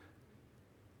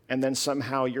 and then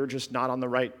somehow you're just not on the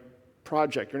right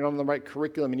project. You're not on the right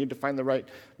curriculum. You need to find the right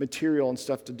material and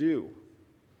stuff to do.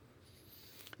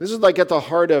 This is like at the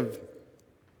heart of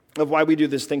why we do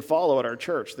this thing Follow at our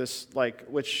church,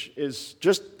 which is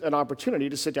just an opportunity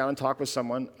to sit down and talk with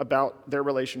someone about their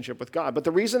relationship with God. But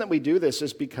the reason that we do this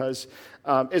is because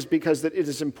that it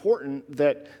is important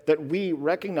that we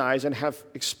recognize and have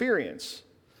experience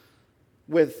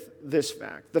with this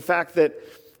fact. The fact that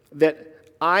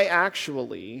I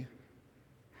actually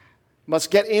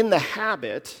must get in the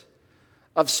habit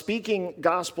of speaking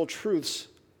gospel truths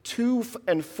to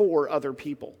and for other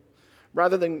people,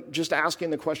 rather than just asking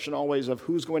the question always of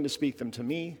who's going to speak them to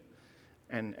me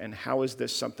and how is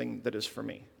this something that is for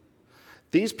me.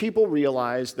 These people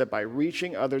realized that by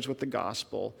reaching others with the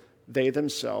gospel, they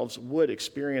themselves would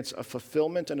experience a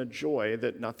fulfillment and a joy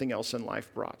that nothing else in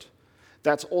life brought.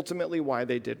 That's ultimately why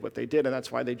they did what they did, and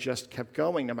that's why they just kept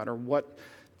going no matter what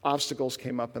obstacles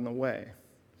came up in the way.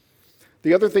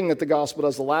 The other thing that the gospel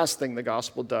does, the last thing the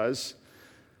gospel does,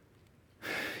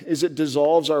 is it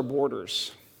dissolves our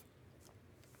borders.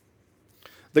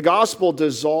 The gospel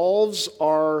dissolves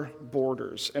our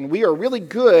borders, and we are really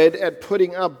good at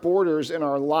putting up borders in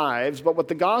our lives, but what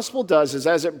the gospel does is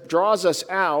as it draws us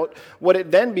out, what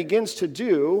it then begins to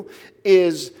do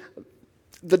is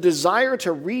the desire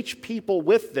to reach people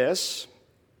with this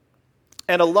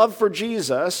and a love for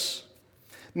Jesus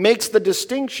makes the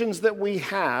distinctions that we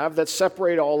have that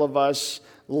separate all of us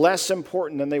less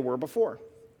important than they were before.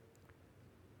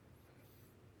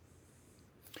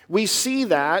 We see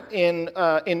that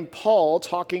in Paul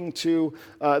talking to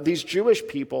these Jewish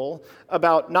people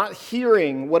about not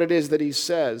hearing what it is that he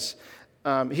says.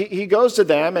 He goes to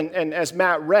them, and as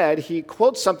Matt read, he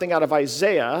quotes something out of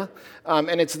Isaiah,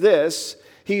 and it's this.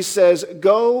 He says,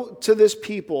 "Go to this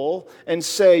people and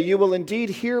say, you will indeed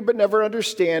hear but never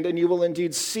understand, and you will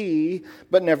indeed see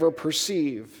but never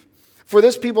perceive. For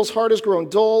this people's heart has grown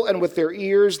dull, and with their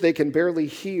ears they can barely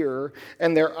hear,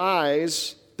 and their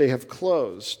eyes they have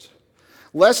closed.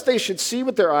 Lest they should see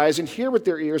with their eyes and hear with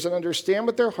their ears and understand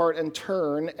with their heart and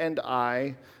turn, and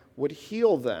I would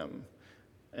heal them."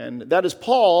 And that is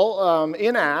Paul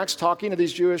in Acts talking to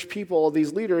these Jewish people,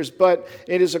 these leaders, but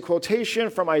it is a quotation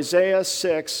from Isaiah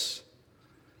 6.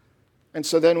 And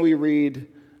so then we read,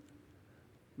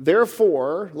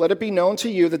 "Therefore, let it be known to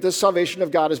you that this salvation of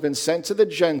God has been sent to the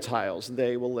Gentiles.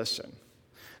 They will listen."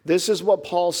 This is what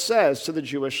Paul says to the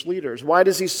Jewish leaders. Why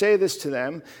does he say this to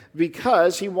them?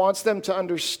 Because he wants them to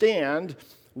understand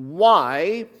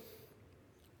why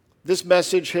this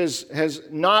message has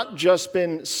not just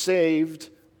been saved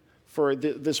for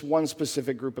this one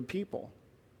specific group of people.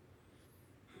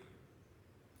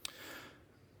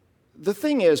 The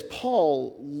thing is,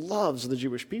 Paul loves the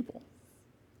Jewish people.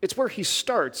 It's where he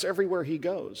starts everywhere he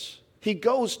goes. He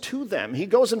goes to them. He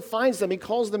goes and finds them. He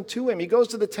calls them to him. He goes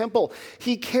to the temple.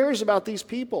 He cares about these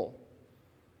people.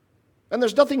 And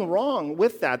there's nothing wrong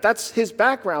with that. That's his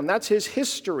background. That's his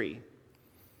history.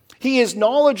 He is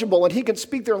knowledgeable and he can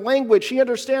speak their language. He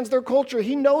understands their culture.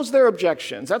 He knows their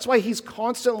objections. That's why he's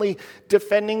constantly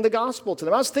defending the gospel to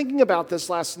them. I was thinking about this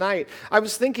last night. I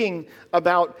was thinking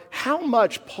about how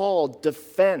much Paul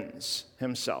defends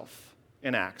himself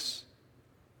in Acts.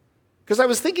 Because I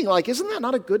was thinking, isn't that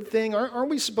not a good thing? Aren't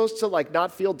we supposed to,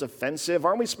 not feel defensive?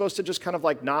 Aren't we supposed to just kind of,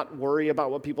 not worry about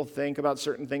what people think about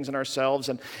certain things in ourselves?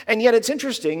 And yet it's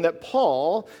interesting that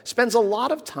Paul spends a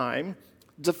lot of time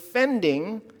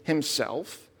defending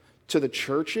himself to the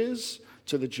churches,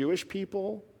 to the Jewish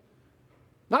people.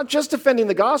 Not just defending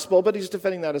the gospel, but he's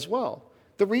defending that as well.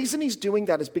 The reason he's doing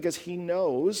that is because he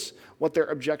knows what their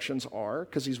objections are,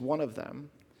 because he's one of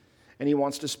them, and he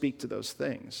wants to speak to those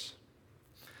things.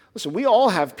 Listen, we all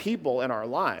have people in our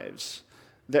lives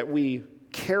that we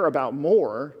care about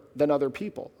more than other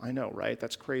people. I know, right?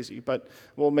 That's crazy. But,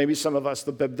 maybe some of us,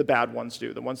 the bad ones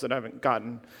do, the ones that haven't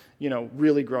gotten,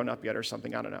 really grown up yet or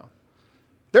something. I don't know.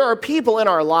 There are people in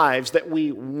our lives that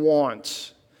we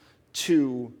want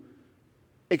to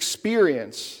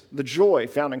experience the joy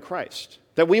found in Christ,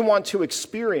 that we want to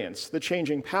experience the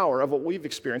changing power of what we've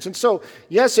experienced. And so,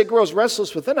 yes, it grows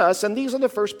restless within us, and these are the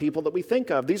first people that we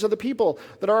think of. These are the people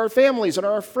that are our families and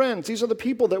our friends. These are the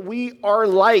people that we are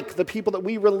like, the people that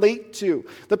we relate to,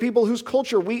 the people whose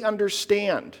culture we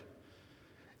understand.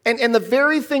 And the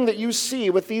very thing that you see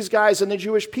with these guys and the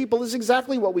Jewish people is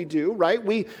exactly what we do, right?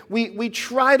 We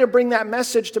try to bring that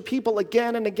message to people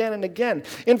again and again and again.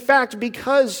 In fact,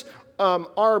 because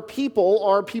our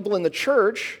people in the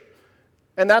church,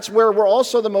 and that's where we're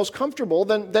also the most comfortable,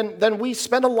 then we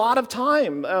spend a lot of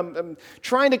time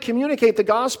trying to communicate the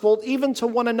gospel even to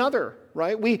one another,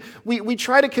 right? We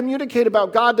try to communicate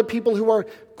about God to people who are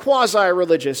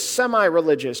quasi-religious,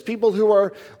 semi-religious, people who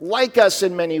are like us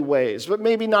in many ways, but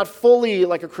maybe not fully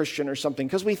like a Christian or something,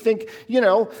 because we think,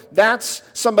 that's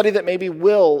somebody that maybe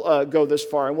will go this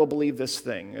far and will believe this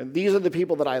thing. These are the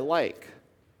people that I like.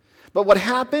 But what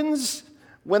happens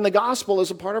when the gospel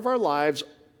is a part of our lives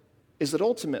is that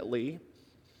ultimately,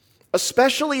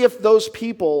 especially if those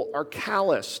people are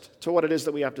calloused to what it is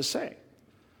that we have to say,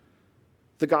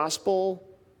 the gospel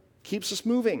keeps us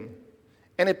moving,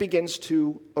 and it begins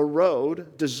to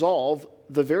erode, dissolve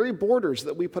the very borders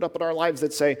that we put up in our lives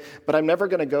that say, but I'm never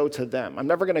going to go to them. I'm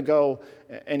never going to go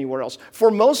anywhere else. For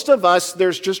most of us,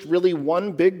 there's just really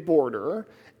one big border,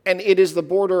 and it is the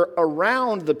border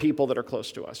around the people that are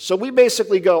close to us. So we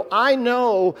basically go, I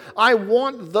know I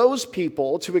want those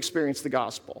people to experience the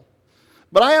gospel.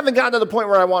 But I haven't gotten to the point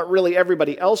where I want really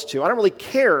everybody else to. I don't really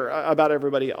care about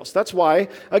everybody else. That's why,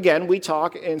 again, we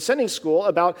talk in Sending School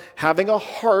about having a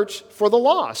heart for the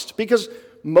lost. Because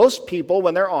most people,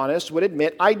 when they're honest, would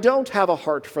admit, I don't have a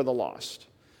heart for the lost.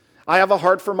 I have a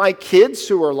heart for my kids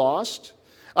who are lost.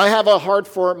 I have a heart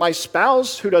for my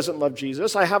spouse who doesn't love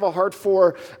Jesus. I have a heart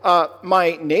for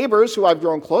my neighbors who I've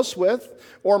grown close with,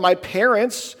 or my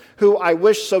parents who I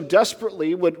wish so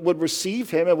desperately would receive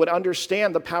him and would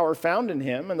understand the power found in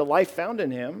him and the life found in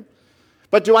him.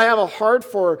 But do I have a heart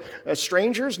for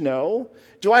strangers? No.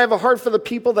 Do I have a heart for the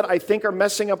people that I think are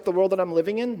messing up the world that I'm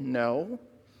living in? No.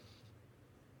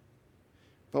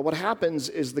 But what happens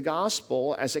is the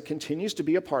gospel, as it continues to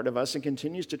be a part of us and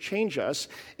continues to change us,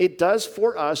 it does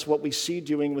for us what we see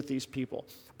doing with these people.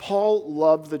 Paul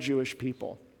loved the Jewish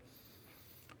people.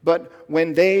 But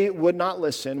when they would not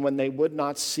listen, when they would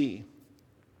not see,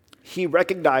 he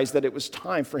recognized that it was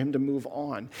time for him to move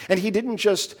on. And he didn't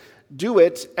just do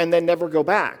it and then never go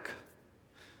back.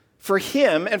 For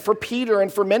him and for Peter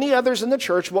and for many others in the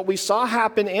church, what we saw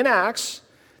happen in Acts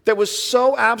that was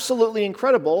so absolutely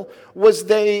incredible was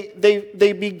they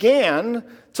began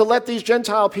to let these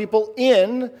Gentile people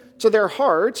in to their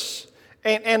hearts,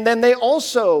 and then they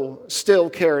also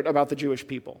still cared about the Jewish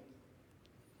people.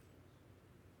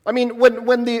 I mean,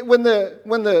 when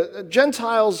the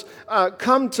Gentiles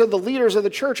come to the leaders of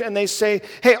the church and they say,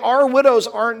 "Hey, our widows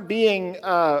aren't being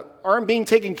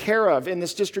taken care of in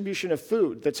this distribution of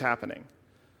food that's happening,"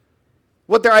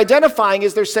 what they're identifying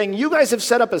is they're saying, "You guys have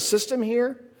set up a system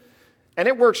here, and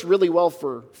it works really well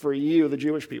for you, the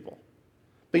Jewish people.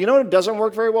 But you know what it doesn't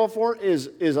work very well for is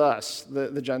us,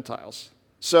 the Gentiles.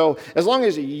 So as long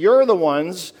as you're the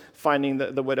ones finding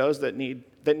the widows that need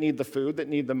the food, that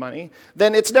need the money,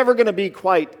 then it's never going to be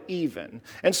quite even."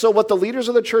 And so what the leaders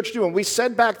of the church do, and we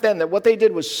said back then that what they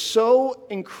did was so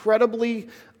incredibly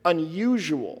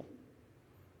unusual,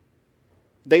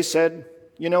 they said,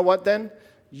 "You know what then?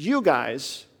 You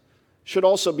guys should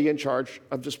also be in charge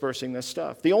of dispersing this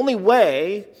stuff. The only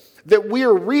way that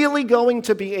we're really going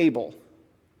to be able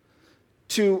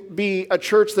to be a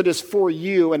church that is for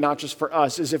you and not just for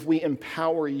us is if we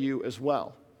empower you as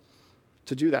well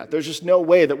to do that. There's just no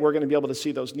way that we're going to be able to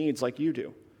see those needs like you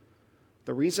do."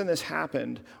 The reason this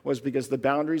happened was because the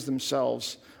boundaries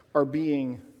themselves are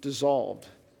being dissolved.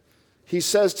 He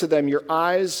says to them, "Your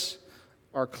eyes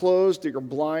are closed, you're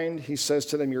blind." He says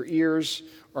to them, "Your ears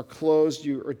are closed,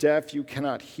 you are deaf, you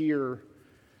cannot hear."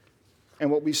 And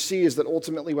what we see is that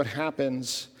ultimately what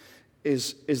happens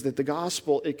is that the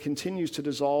gospel, it continues to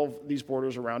dissolve these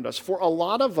borders around us. For a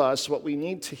lot of us, what we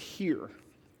need to hear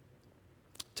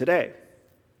today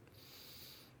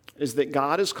is that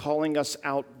God is calling us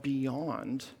out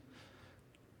beyond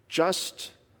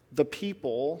just the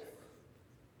people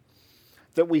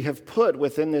that we have put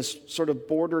within this sort of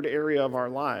bordered area of our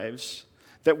lives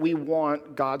that we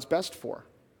want God's best for.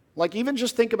 Like, even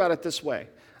just think about it this way.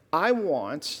 I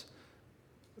want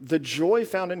the joy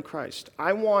found in Christ.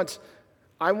 I want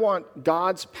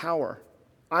God's power.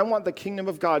 I want the kingdom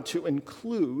of God to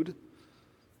include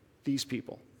these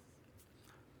people.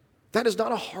 That is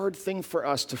not a hard thing for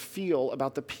us to feel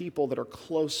about the people that are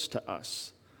close to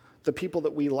us, the people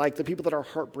that we like, the people that our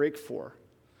heart break for.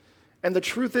 And the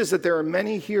truth is that there are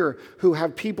many here who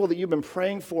have people that you've been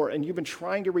praying for and you've been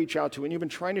trying to reach out to and you've been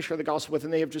trying to share the gospel with,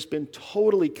 and they have just been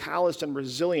totally calloused and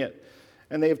resilient,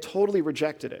 and they have totally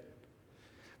rejected it.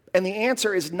 And the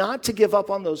answer is not to give up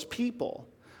on those people,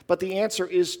 but the answer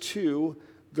is to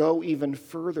go even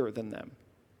further than them.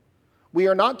 We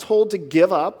are not told to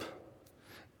give up,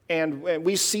 and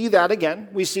we see that again.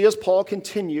 We see as Paul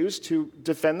continues to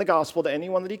defend the gospel to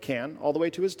anyone that he can, all the way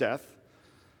to his death.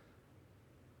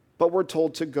 But we're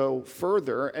told to go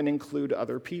further and include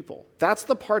other people. That's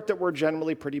the part that we're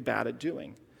generally pretty bad at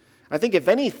doing. I think if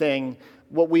anything,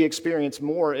 what we experience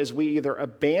more is we either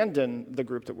abandon the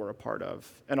group that we're a part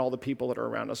of and all the people that are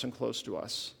around us and close to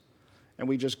us, and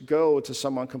we just go to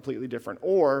someone completely different.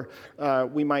 Or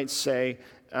we might say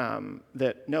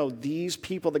that, no, these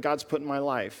people that God's put in my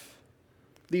life,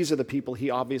 these are the people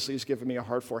he obviously has given me a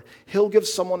heart for. He'll give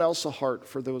someone else a heart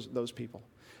for those people.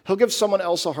 He'll give someone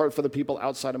else a heart for the people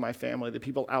outside of my family, the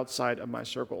people outside of my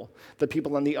circle, the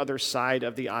people on the other side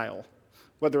of the aisle,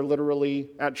 whether literally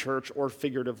at church or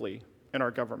figuratively in our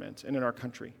government and in our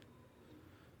country.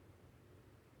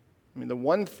 I mean,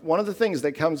 one of the things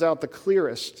that comes out the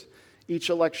clearest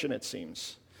each election, it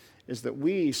seems, is that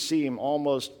we seem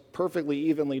almost perfectly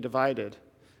evenly divided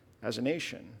as a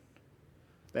nation.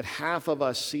 That half of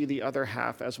us see the other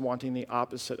half as wanting the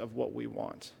opposite of what we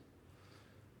want.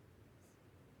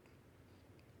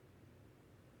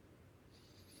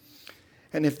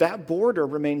 And if that border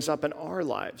remains up in our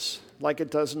lives, like it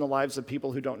does in the lives of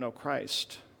people who don't know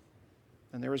Christ,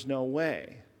 then there is no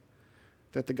way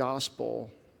that the gospel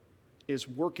is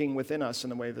working within us in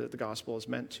the way that the gospel is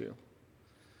meant to.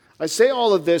 I say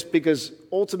all of this because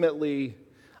ultimately,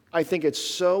 I think it's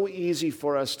so easy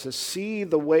for us to see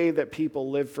the way that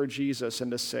people live for Jesus and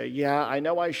to say, yeah, I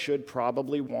know I should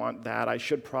probably want that. I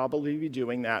should probably be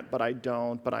doing that, but I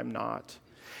don't, but I'm not.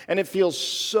 And it feels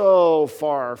so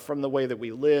far from the way that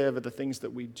we live and the things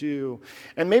that we do.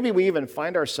 And maybe we even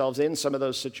find ourselves in some of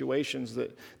those situations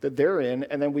that they're in,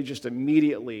 and then we just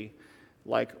immediately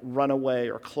like run away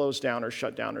or close down or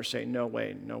shut down or say, no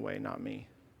way, not me.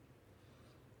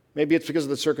 Maybe it's because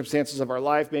of the circumstances of our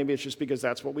life. Maybe it's just because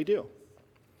that's what we do.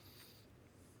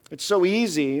 It's so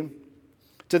easy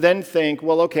to then think,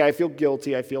 well, okay, I feel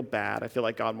guilty, I feel bad, I feel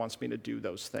like God wants me to do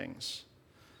those things.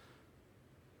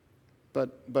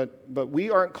 But we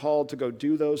aren't called to go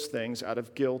do those things out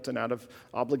of guilt and out of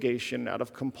obligation, out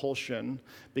of compulsion,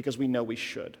 because we know we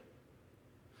should.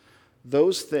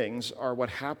 Those things are what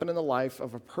happen in the life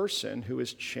of a person who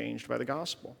is changed by the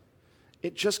gospel.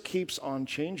 It just keeps on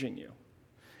changing you.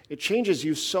 It changes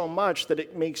you so much that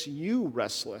it makes you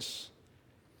restless.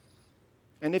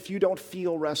 And if you don't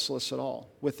feel restless at all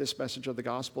with this message of the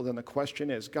gospel, then the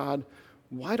question is, God,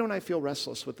 why don't I feel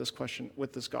restless with this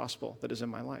gospel that is in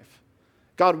my life?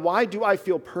 God, why do I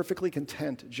feel perfectly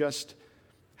content just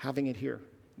having it here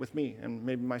with me and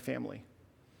maybe my family?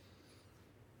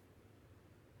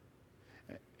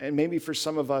 And maybe for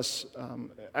some of us,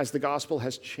 as the gospel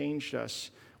has changed us,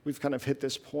 we've kind of hit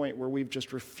this point where we've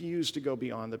just refused to go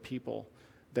beyond the people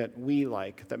that we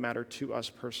like, that matter to us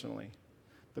personally.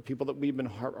 The people that we've been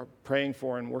praying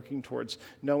for and working towards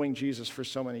knowing Jesus for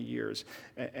so many years.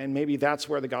 And maybe that's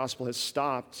where the gospel has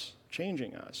stopped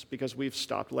changing us, because we've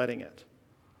stopped letting it.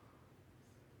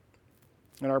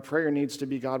 And our prayer needs to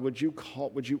be, God, would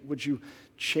you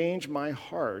change my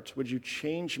heart? Would you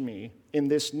change me in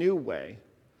this new way?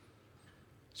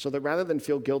 So that rather than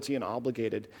feel guilty and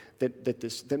obligated,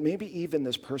 that maybe even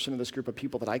this person in this group of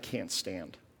people that I can't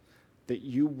stand, that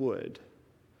you would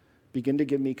begin to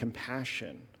give me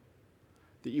compassion,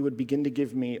 that you would begin to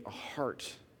give me a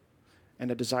heart and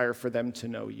a desire for them to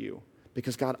know you.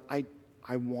 Because God, I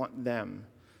want them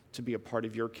to be a part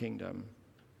of your kingdom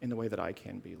in the way that I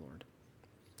can be, Lord.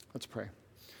 Let's pray.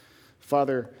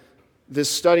 Father, this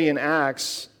study in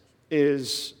Acts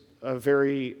is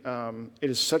it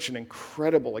is such an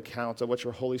incredible account of what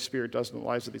your Holy Spirit does in the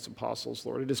lives of these apostles,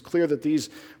 Lord. It is clear that these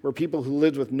were people who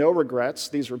lived with no regrets.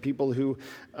 These were people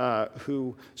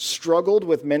who struggled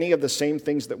with many of the same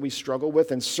things that we struggle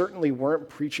with, and certainly weren't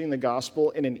preaching the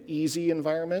gospel in an easy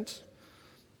environment.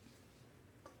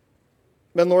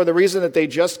 And Lord, the reason that they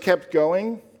just kept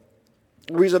going,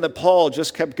 the reason that Paul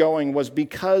just kept going, was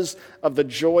because of the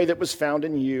joy that was found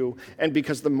in you, and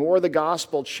because the more the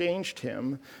gospel changed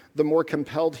him, the more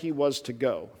compelled he was to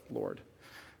go, Lord.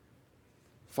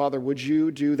 Father, would you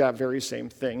do that very same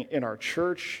thing in our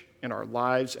church, in our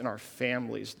lives, in our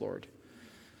families, Lord?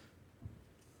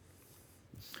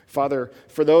 Father,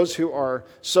 for those who are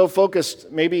so focused,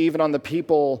 maybe even on the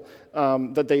people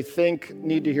that they think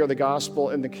need to hear the gospel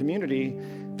in the community,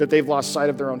 that they've lost sight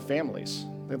of their own families.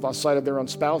 They've lost sight of their own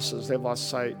spouses. They've lost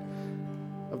sight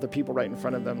of the people right in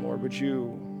front of them, Lord. Would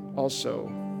you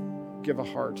also give a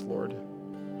heart, Lord?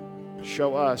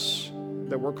 Show us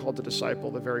that we're called to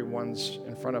disciple the very ones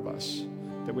in front of us,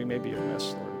 that we may be a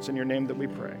mess, Lord. It's in your name that we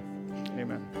pray.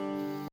 Amen.